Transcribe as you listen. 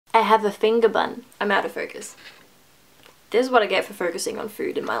I have a finger bun. I'm out of focus. This is what I get for focusing on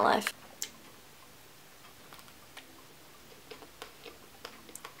food in my life.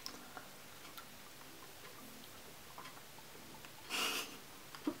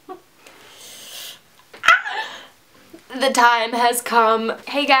 The time has come.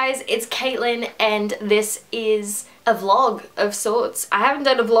 Hey guys, it's Caitlin and this is a vlog of sorts. I haven't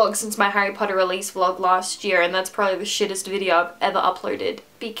done a vlog since my Harry Potter release vlog last year, and that's probably the shittest video I've ever uploaded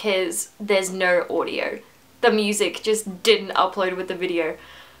because there's no audio. The music just didn't upload with the video.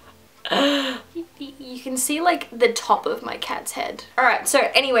 You can see like the top of my cat's head. Alright,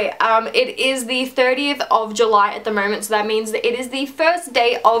 so anyway, it is the 30th of July at the moment, so that means that it is the first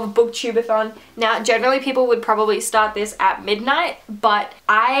day of Booktube-A-Thon. Now, generally people would probably start this at midnight, but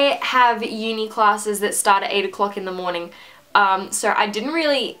I have uni classes that start at 8 o'clock in the morning, so I didn't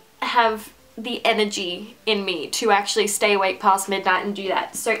really have the energy in me to actually stay awake past midnight and do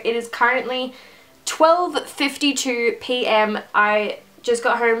that. So it is currently 12:52 p.m. I just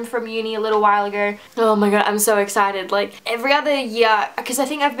got home from uni a little while ago. Oh my god, I'm so excited. Like every other year, because I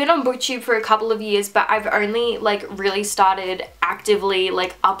think I've been on Booktube for a couple of years, but I've only like really started actively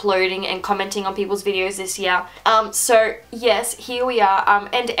like uploading and commenting on people's videos this year. So yes, here we are.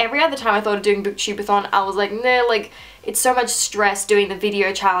 And every other time I thought of doing Booktube-A-Thon, I was like, no, like it's so much stress doing the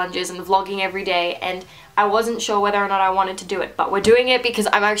video challenges and vlogging every day, and I wasn't sure whether or not I wanted to do it, but we're doing it because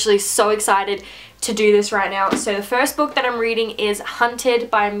I'm actually so excited to do this right now. So the first book that I'm reading is Hunted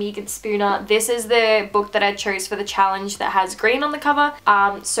by Megan Spooner. This is the book that I chose for the challenge that has green on the cover.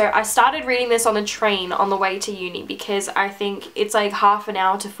 So I started reading this on the train on the way to uni because I think it's like half an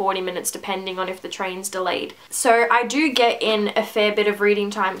hour to 40 minutes depending on if the train's delayed. So I do get in a fair bit of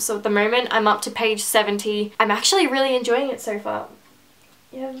reading time. So at the moment I'm up to page 70. I'm actually really enjoying it so far.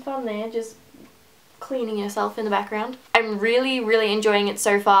 You having fun there? Just cleaning yourself in the background. I'm really enjoying it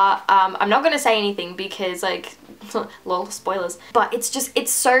so far. I'm not gonna say anything because like lol, spoilers, but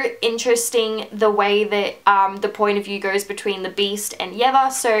it's so interesting the way that the point of view goes between the Beast and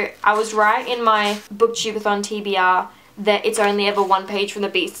Yeva. So I was right in my Booktube-A-Thon TBR that it's only ever one page from the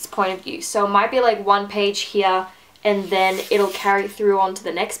Beast's point of view, so it might be like one page here and then it'll carry through onto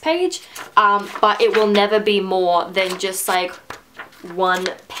the next page, but it will never be more than just like one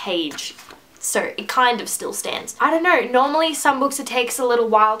page. So it kind of still stands. I don't know, normally some books it takes a little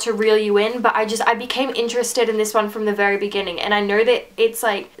while to reel you in, but I became interested in this one from the very beginning, and I know that it's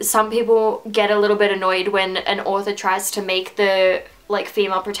like some people get a little bit annoyed when an author tries to make the like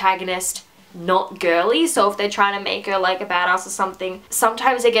female protagonist not girly, so if they're trying to make her like a badass or something,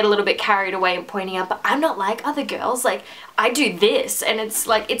 sometimes they get a little bit carried away and pointing out, but I'm not like other girls, like I do this, and it's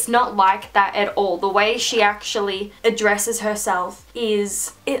like it's not like that at all. The way she actually addresses herself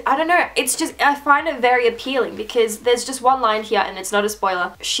is, I don't know, it's just, I find it very appealing because there's just one line here and it's not a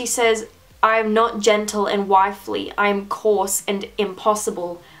spoiler. She says, "I am not gentle and wifely, I am coarse and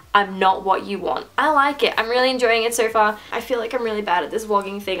impossible. I'm not what you want." I like it. I'm really enjoying it so far. I feel like I'm really bad at this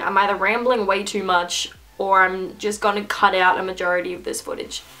vlogging thing. I'm either rambling way too much or I'm just gonna cut out a majority of this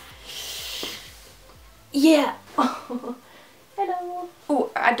footage. Yeah. Hello. Oh,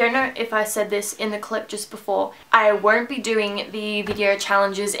 I don't know if I said this in the clip just before. I won't be doing the video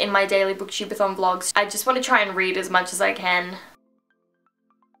challenges in my daily Booktube-A-Thon vlogs. I just want to try and read as much as I can.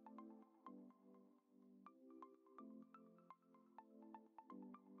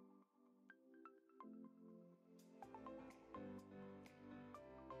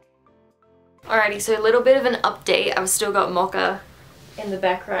 Alrighty, so a little bit of an update. I've still got Mocha in the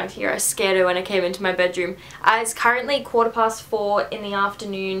background here. I scared her when I came into my bedroom. It's currently 4:15 in the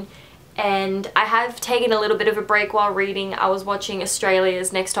afternoon and I have taken a little bit of a break while reading. I was watching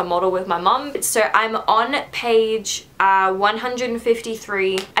Australia's Next Top Model with my mum. So I'm on page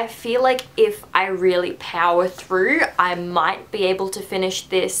 153. I feel like if I really power through, I might be able to finish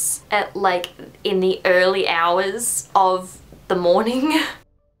this at like in the early hours of the morning.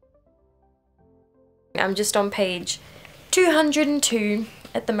 I'm just on page 202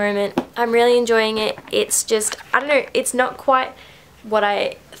 at the moment. I'm really enjoying it. It's just, I don't know, it's not quite what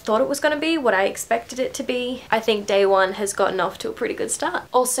I thought it was going to be, what I expected it to be. I think day one has gotten off to a pretty good start.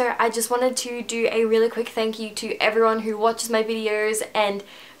 Also, I just wanted to do a really quick thank you to everyone who watches my videos and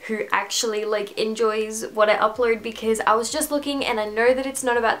who actually like enjoys what I upload, because I was just looking and I know that it's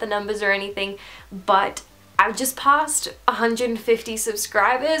not about the numbers or anything, but I've just passed 150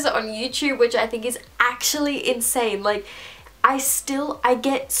 subscribers on YouTube, which I think is actually insane. Like, I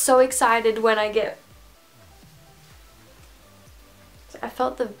get so excited when I get... I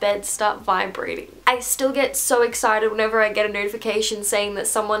felt the bed start vibrating. I still get so excited whenever I get a notification saying that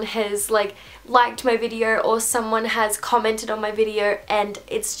someone has like liked my video or someone has commented on my video, and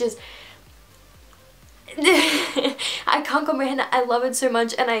it's just I can't comprehend it. I love it so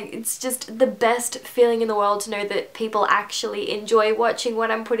much, and it's just the best feeling in the world to know that people actually enjoy watching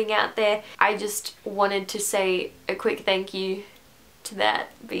what I'm putting out there. I just wanted to say a quick thank you to that,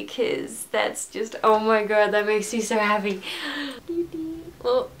 because that's just, oh my god, that makes me so happy.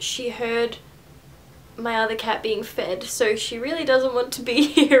 Well, she heard my other cat being fed, so she really doesn't want to be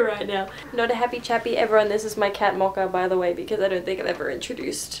here right now. Not a happy chappy, everyone. This is my cat Mocha, by the way, because I don't think I've ever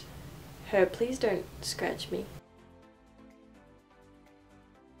introduced her. Please don't scratch me.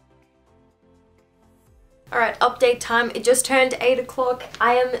 Alright, update time. It just turned 8 o'clock.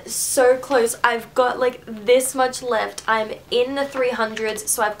 I am so close. I've got like this much left. I'm in the 300s,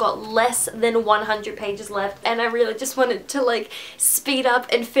 so I've got less than 100 pages left, and I really just wanted to like speed up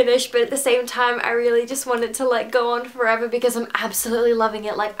and finish, but at the same time I really just wanted to like go on forever because I'm absolutely loving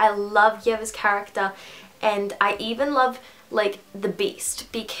it. Like, I love Yeva's character, and I even love like the Beast,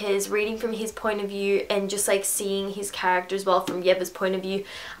 because reading from his point of view and just like seeing his character as well from Yeva's point of view,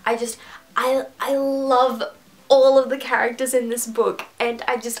 I love all of the characters in this book, and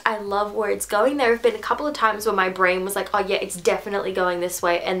I love where it's going. There have been a couple of times where my brain was like, oh yeah, it's definitely going this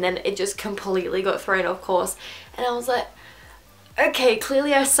way, and then it just completely got thrown off course, and I was like, okay,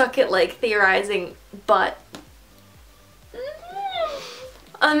 clearly I suck at like theorizing, but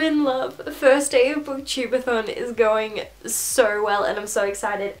I'm in love. The first day of Booktube-A-Thon is going so well, and I'm so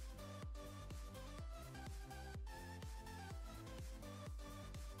excited.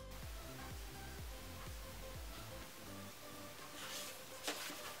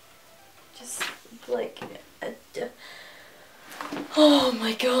 Just like, oh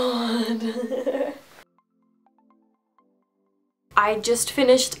my god. I just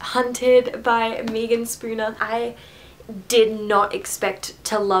finished Hunted by Megan Spooner. I did not expect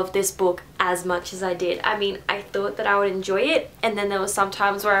to love this book as much as I did. I mean, I thought that I would enjoy it, and then there was some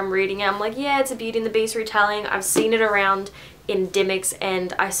times where I'm reading it, I'm like, yeah, it's a Beauty and the Beast retelling. I've seen it around in Dimmicks,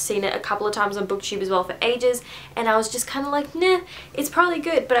 and I've seen it a couple of times on Booktube as well for ages, and I was just kind of like, nah, it's probably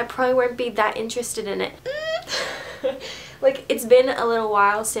good, but I probably won't be that interested in it. Like, it's been a little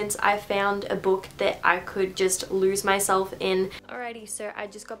while since I found a book that I could just lose myself in. Alrighty, so I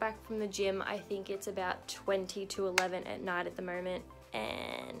just got back from the gym. I think it's about 20 to 11 at night at the moment.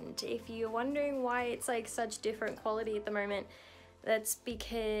 And if you're wondering why it's like such different quality at the moment, that's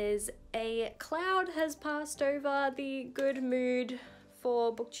because a cloud has passed over the good mood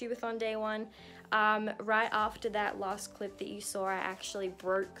for Booktube-A-Thon day one. Right after that last clip that you saw, I actually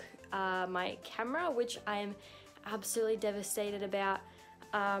broke my camera, which I'm absolutely devastated about.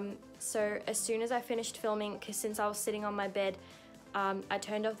 So as soon as I finished filming, because since I was sitting on my bed, I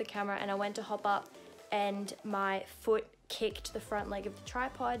turned off the camera and I went to hop up, and my foot kicked the front leg of the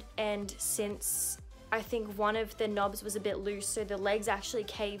tripod, and since I think one of the knobs was a bit loose, so the legs actually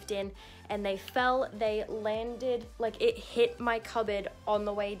caved in and they fell. They landed, like, it hit my cupboard on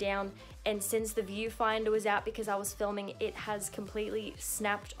the way down, and since the viewfinder was out because I was filming, it has completely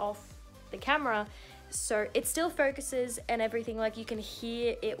snapped off the camera. So it still focuses and everything, like you can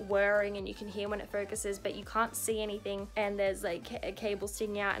hear it whirring and you can hear when it focuses, but you can't see anything, and there's like a cable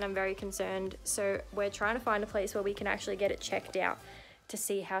sticking out, and I'm very concerned. So we're trying to find a place where we can actually get it checked out to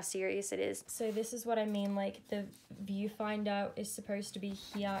see how serious it is. So this is what I mean, like the viewfinder is supposed to be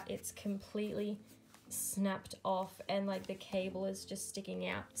here, it's completely snapped off, and like the cable is just sticking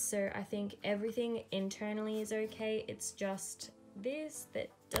out. So I think everything internally is okay, it's just this that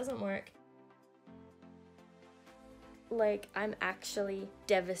doesn't work. Like, I'm actually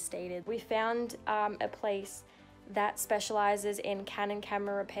devastated. We found a place that specializes in Canon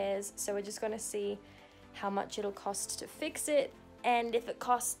camera repairs, so we're just gonna see how much it'll cost to fix it, and if it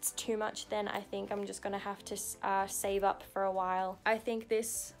costs too much, then I think I'm just gonna have to save up for a while. I think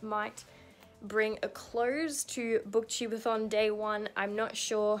this might bring a close to Booktube-A-Thon day one. I'm not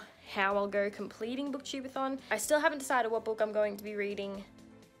sure how I'll go completing Booktube-A-Thon. I still haven't decided what book I'm going to be reading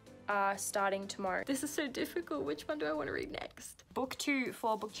starting tomorrow. This is so difficult. Which one do I want to read next? Book 2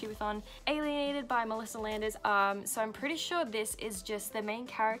 for Booktube-A-Thon, Alienated by Melissa Landers. So I'm pretty sure this is just the main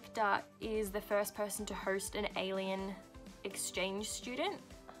character is the first person to host an alien exchange student.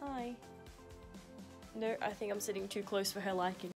 Hi. No, I think I'm sitting too close for her liking.